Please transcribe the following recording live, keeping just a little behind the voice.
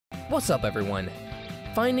What's up, everyone?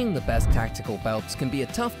 Finding the best tactical belts can be a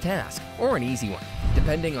tough task or an easy one,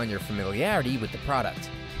 depending on your familiarity with the product.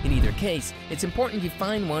 In either case, it's important you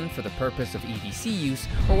find one for the purpose of EDC use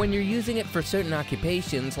or when you're using it for certain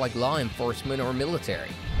occupations like law enforcement or military.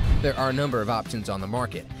 There are a number of options on the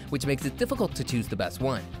market, which makes it difficult to choose the best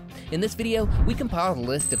one. In this video, we compiled a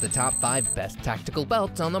list of the top 5 best tactical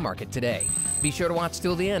belts on the market today. Be sure to watch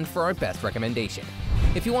till the end for our best recommendation.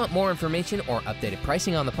 If you want more information or updated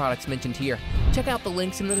pricing on the products mentioned here, check out the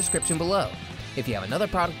links in the description below. If you have another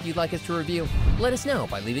product you'd like us to review, let us know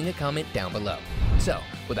by leaving a comment down below. So,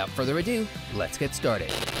 without further ado, let's get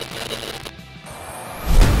started.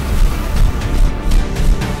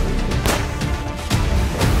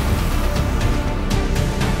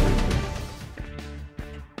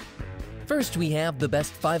 First, we have the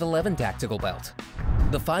best 511 tactical belt.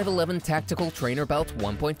 The 511 Tactical Trainer Belt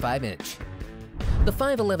 1.5 inch. The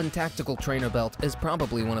 511 Tactical Trainer Belt is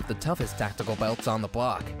probably one of the toughest tactical belts on the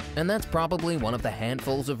block, and that's probably one of the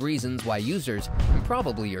handfuls of reasons why users, and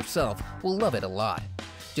probably yourself, will love it a lot.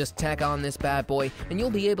 Just tack on this bad boy and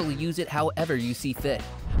you'll be able to use it however you see fit,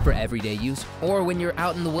 for everyday use or when you're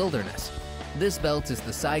out in the wilderness. This belt is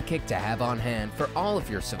the sidekick to have on hand for all of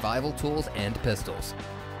your survival tools and pistols.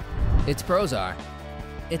 Its pros are: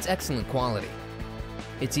 it's excellent quality,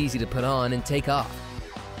 it's easy to put on and take off,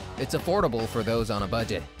 it's affordable for those on a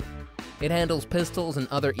budget, it handles pistols and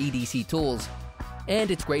other EDC tools,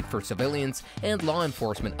 and it's great for civilians and law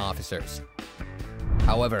enforcement officers.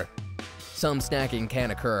 However, some snacking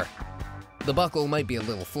can occur. The buckle might be a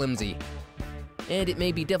little flimsy, and it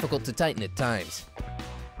may be difficult to tighten at times.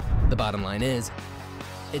 The bottom line is,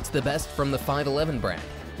 it's the best from the 511 brand.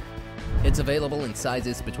 It's available in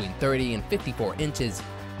sizes between 30 and 54 inches,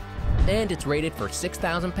 and it's rated for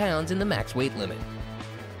 6,000 pounds in the max weight limit.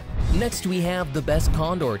 Next, we have the best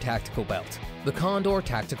Condor tactical belt, the Condor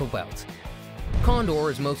Tactical Belt.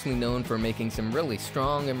 Condor is mostly known for making some really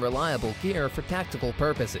strong and reliable gear for tactical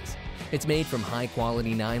purposes. It's made from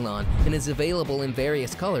high-quality nylon and is available in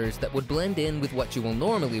various colors that would blend in with what you will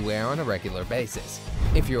normally wear on a regular basis.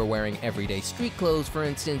 If you're wearing everyday street clothes, for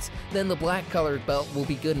instance, then the black-colored belt will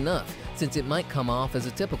be good enough, since it might come off as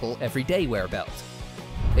a typical everyday wear belt.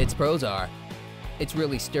 Its pros are: it's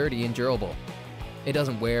really sturdy and durable, it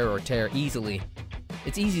doesn't wear or tear easily,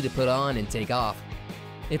 it's easy to put on and take off,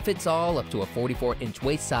 it fits all up to a 44-inch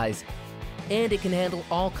waist size, and it can handle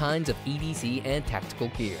all kinds of EDC and tactical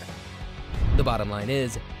gear. The bottom line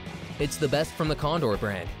is, it's the best from the Condor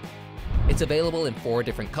brand. It's available in 4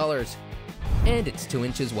 different colors, and it's 2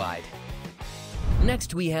 inches wide.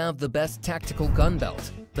 Next, we have the best tactical gun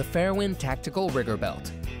belt, the Fairwind Tactical Rigger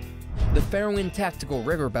Belt. The Fairwind Tactical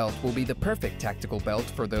Rigger Belt will be the perfect tactical belt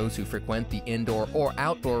for those who frequent the indoor or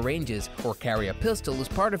outdoor ranges or carry a pistol as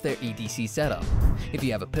part of their EDC setup. If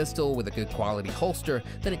you have a pistol with a good quality holster,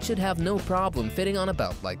 then it should have no problem fitting on a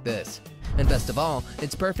belt like this. And best of all,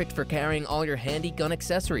 it's perfect for carrying all your handy gun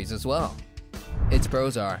accessories as well. Its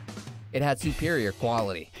pros are: it has superior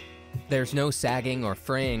quality, there's no sagging or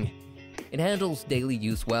fraying, it handles daily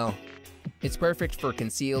use well, it's perfect for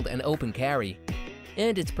concealed and open carry,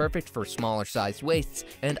 and it's perfect for smaller sized waists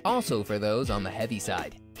and also for those on the heavy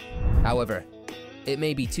side. However, it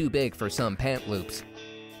may be too big for some pant loops.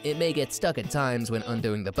 It may get stuck at times when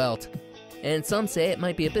undoing the belt, and some say it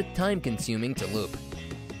might be a bit time consuming to loop.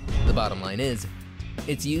 The bottom line is,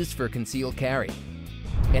 it's used for concealed carry.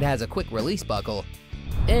 It has a quick release buckle,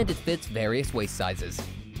 and it fits various waist sizes.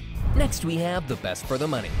 Next, we have the best for the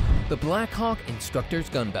money, the Blackhawk Instructor's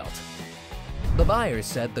Gun Belt. The buyers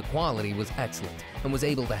said the quality was excellent and was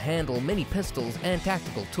able to handle many pistols and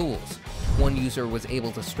tactical tools. One user was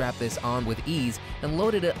able to strap this on with ease and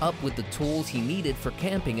loaded it up with the tools he needed for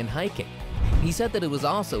camping and hiking. He said that it was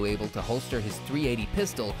also able to holster his .380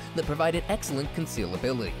 pistol that provided excellent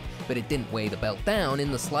concealability, but it didn't weigh the belt down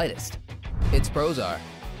in the slightest. Its pros are: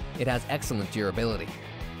 it has excellent durability,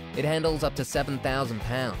 it handles up to 7,000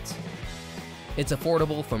 pounds, it's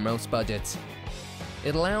affordable for most budgets,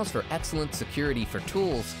 it allows for excellent security for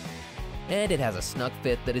tools, and it has a snug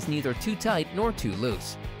fit that is neither too tight nor too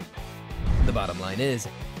loose. The bottom line is,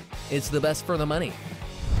 it's the best for the money.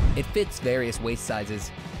 It fits various waist sizes,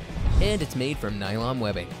 and it's made from nylon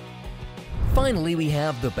webbing. Finally, we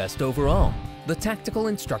have the best overall, the Tactical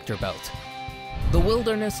Instructor Belt. The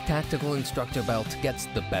Wilderness Tactical Instructor Belt gets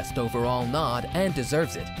the best overall nod and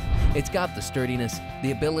deserves it. It's got the sturdiness,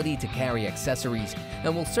 the ability to carry accessories,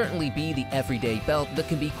 and will certainly be the everyday belt that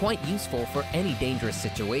can be quite useful for any dangerous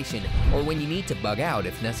situation or when you need to bug out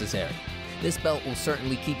if necessary. This belt will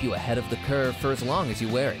certainly keep you ahead of the curve for as long as you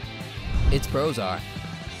wear it. Its pros are: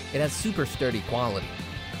 it has super sturdy quality,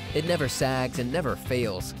 it never sags and never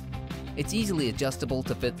fails, It's easily adjustable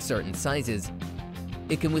to fit certain sizes.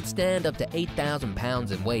 It can withstand up to 8,000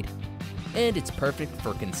 pounds in weight, and it's perfect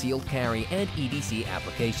for concealed carry and EDC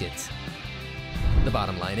applications. The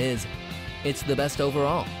bottom line is, it's the best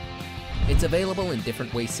overall. It's available in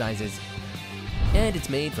different waist sizes, and it's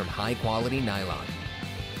made from high-quality nylon.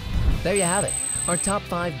 There you have it, our top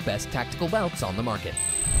 5 best tactical belts on the market.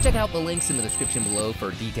 Check out the links in the description below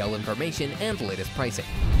for detailed information and the latest pricing.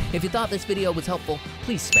 If you thought this video was helpful,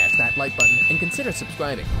 please smash that like button and consider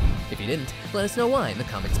subscribing. If you didn't, let us know why in the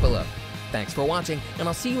comments below. Thanks for watching, and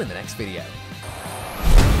I'll see you in the next video.